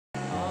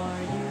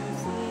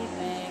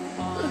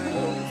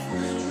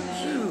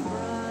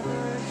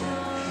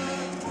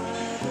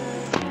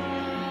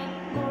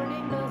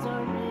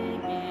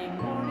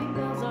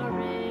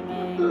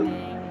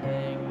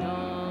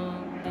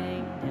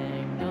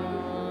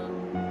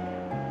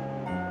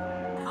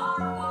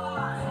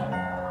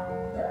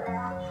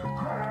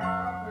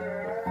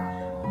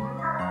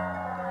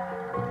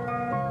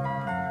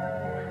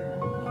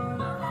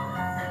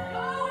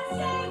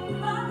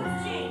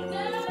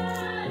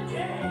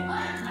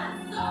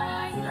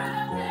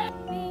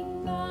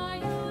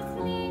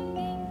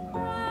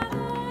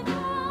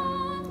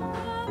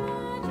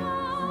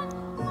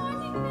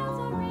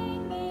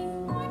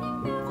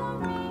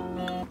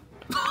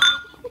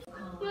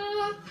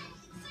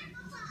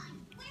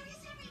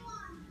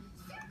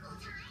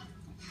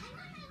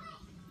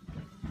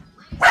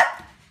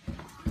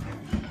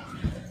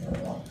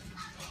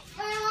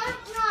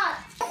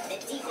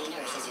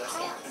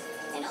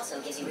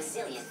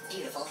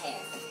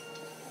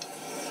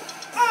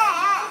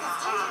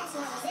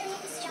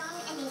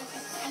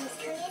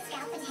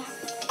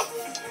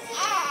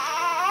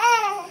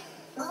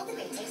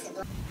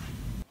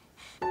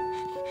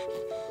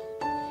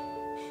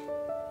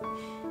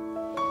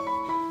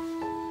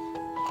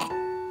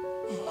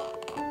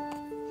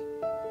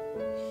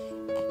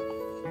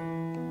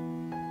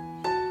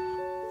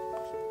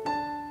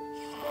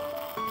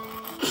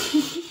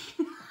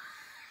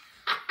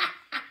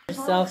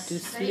himself to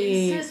sleep.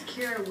 He says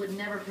Kira would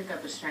never pick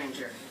up a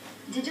stranger.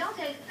 Did y'all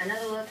take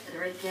another look at the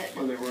rape kit?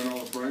 Oh, they run all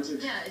the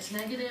forensics? Yeah, it's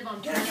negative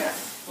on blood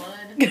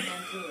and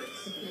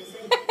fluids.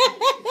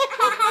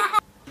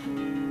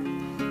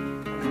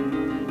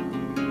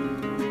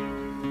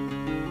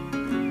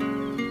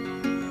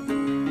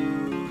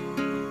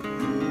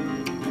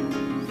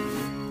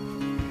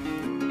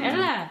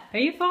 Ella, are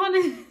you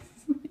falling?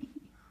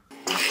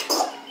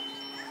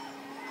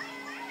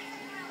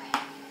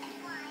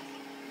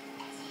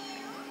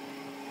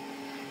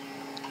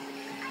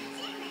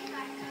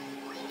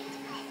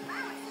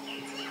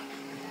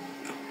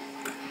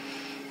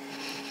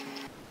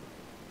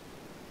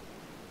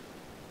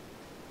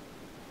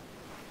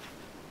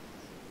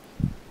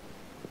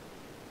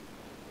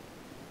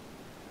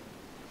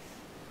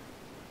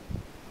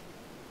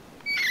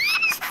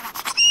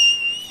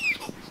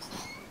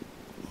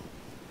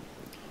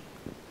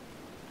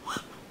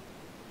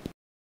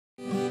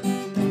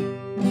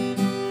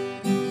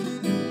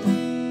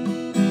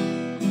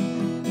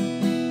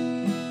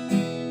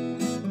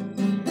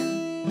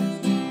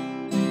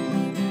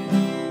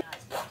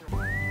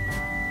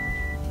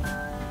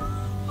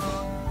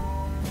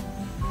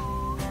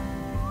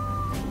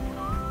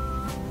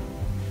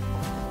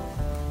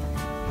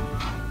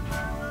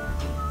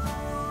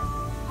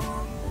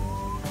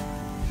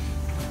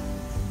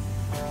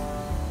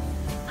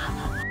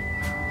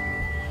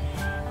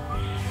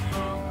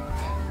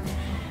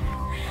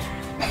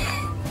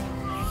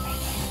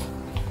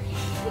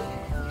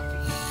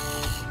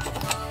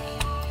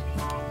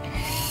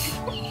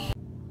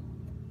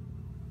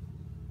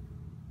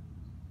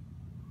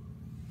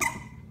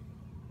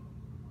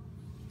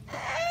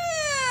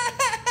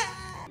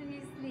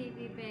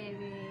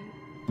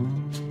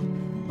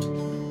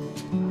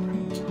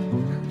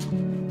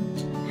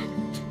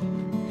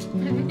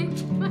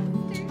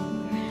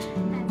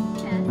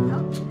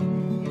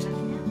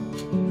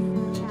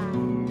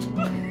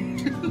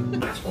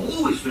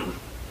 Always feeling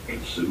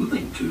it's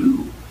soothing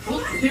too. Well,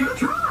 let's give it a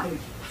try.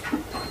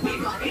 We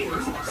got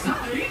ears,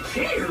 somebody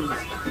cheers.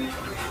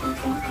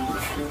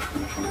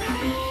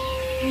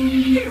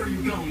 Here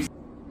you go.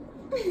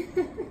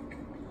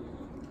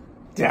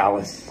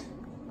 Dallas.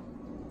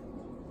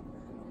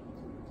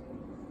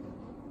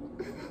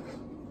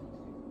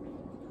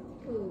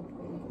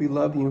 We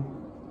love you.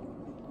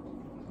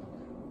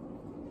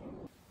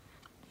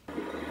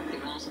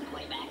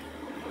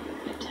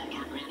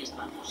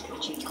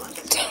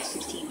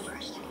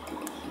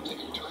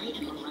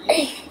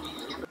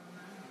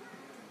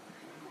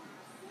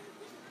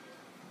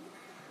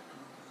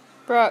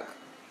 Brooke.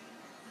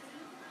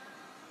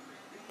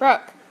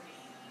 Brooke.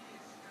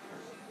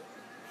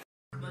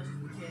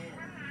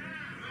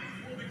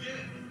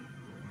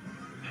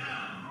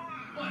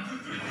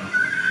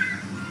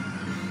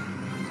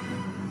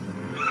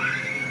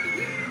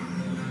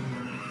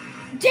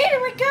 Jada,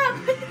 wake up!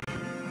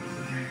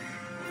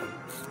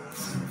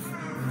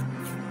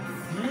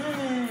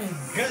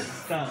 Good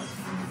stuff.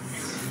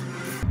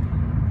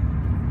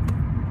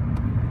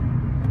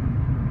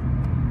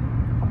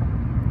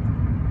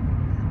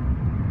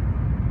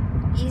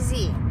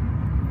 Easy.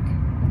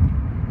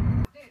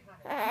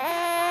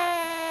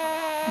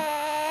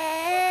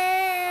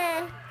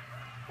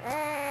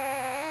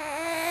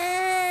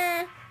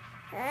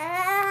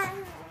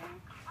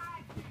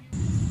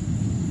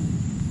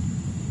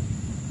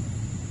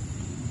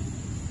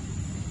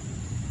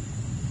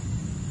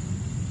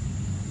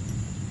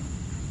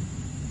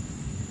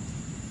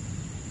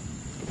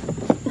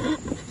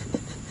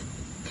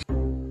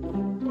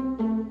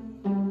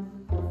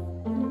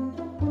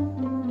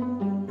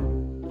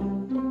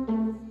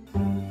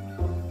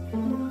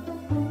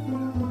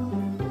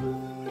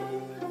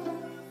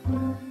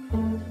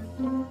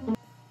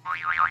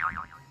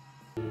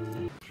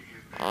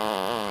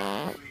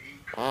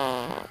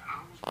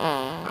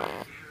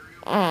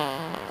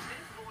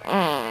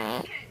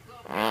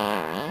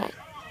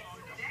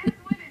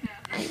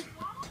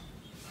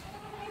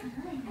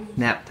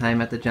 Nap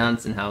time at the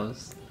Johnson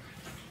house.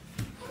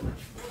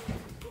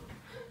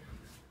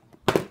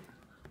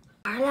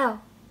 Arlo,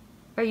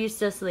 are you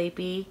still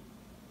sleepy?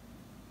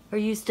 Are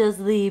you still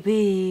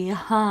sleepy?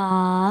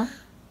 Huh?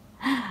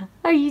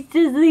 Are you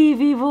still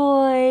sleepy,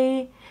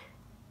 boy?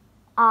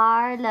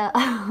 Arlo.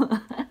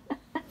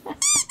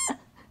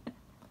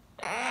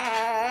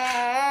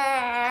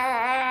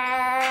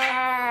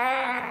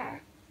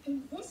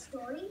 In this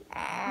story,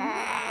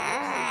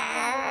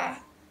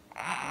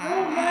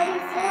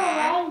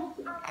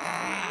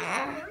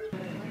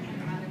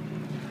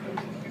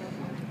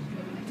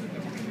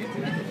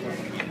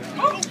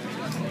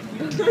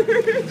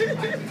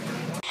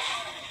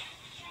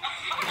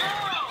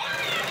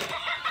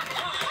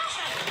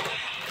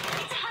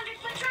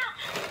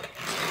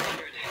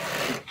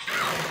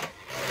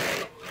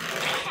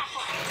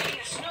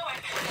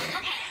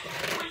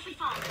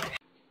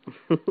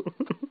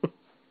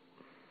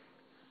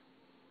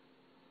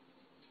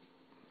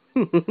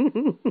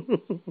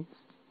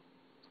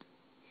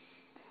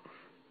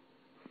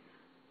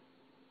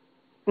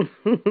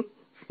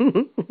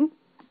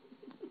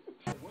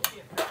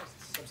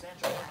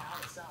 Substantial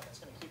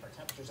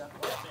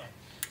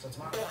So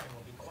tomorrow morning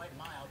will be quite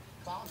mild.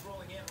 Clouds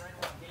rolling in right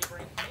around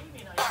daybreak.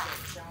 Maybe an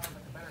isolated shower,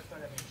 but the better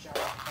threat of being shower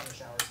and thunder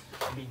showers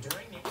will be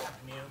during the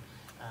afternoon,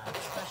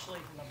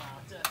 especially from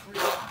about 3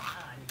 o'clock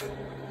on.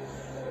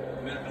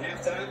 A minute and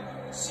halftime.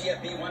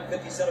 CFB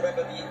 150 celebrate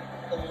by the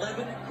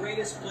 11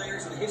 greatest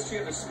players in the history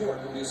of the sport.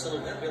 Will be a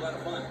salute. That'll be a lot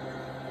of fun.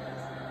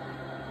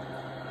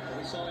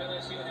 We saw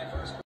LSU in that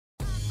first.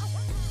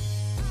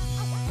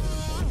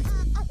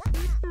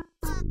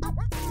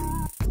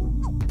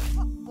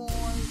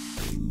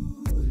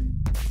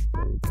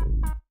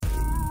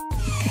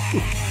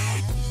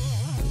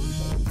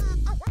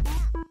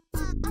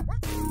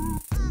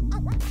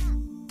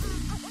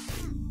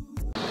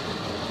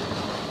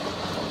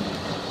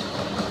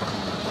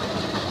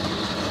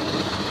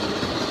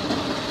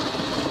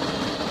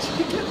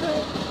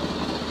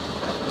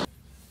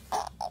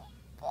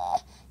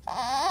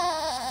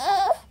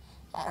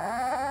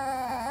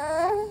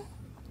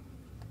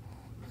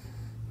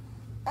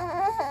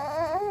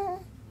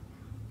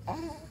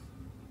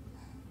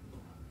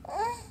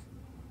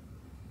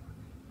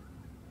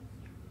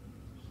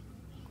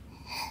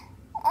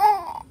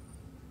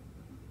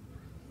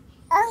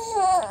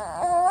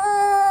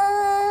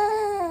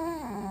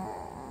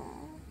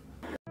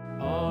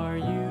 Are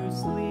you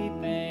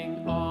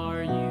sleeping?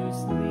 Are you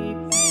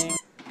sleeping?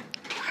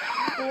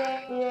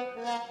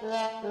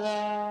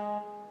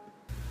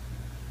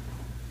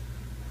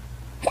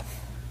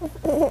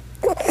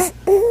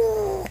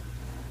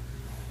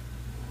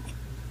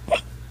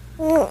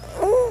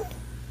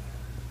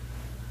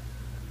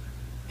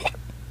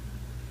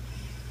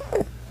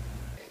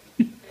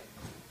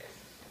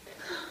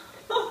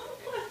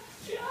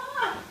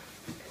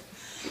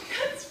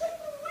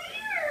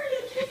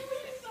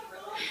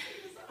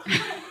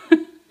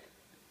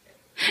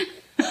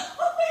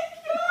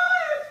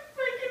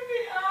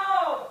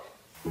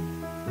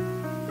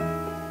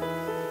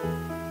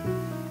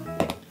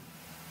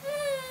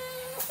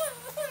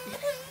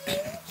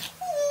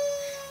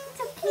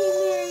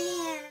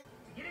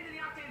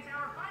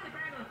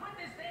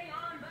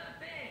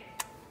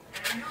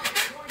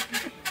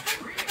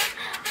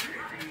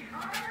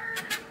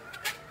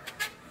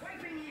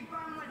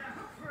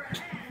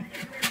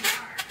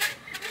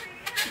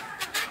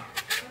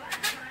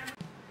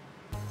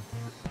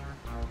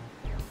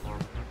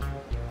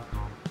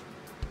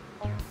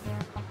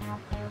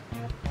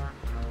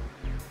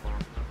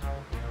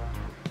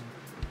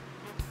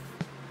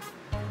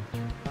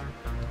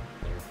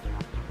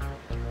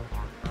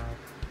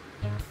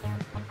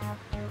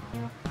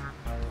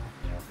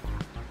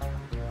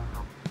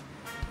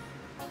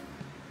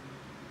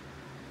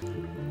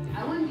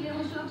 I wouldn't be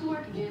able to show up to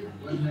work again.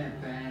 Wasn't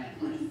that bad?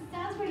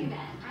 Sounds pretty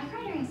bad. I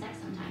cry during sex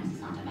sometimes.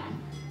 It's not that bad.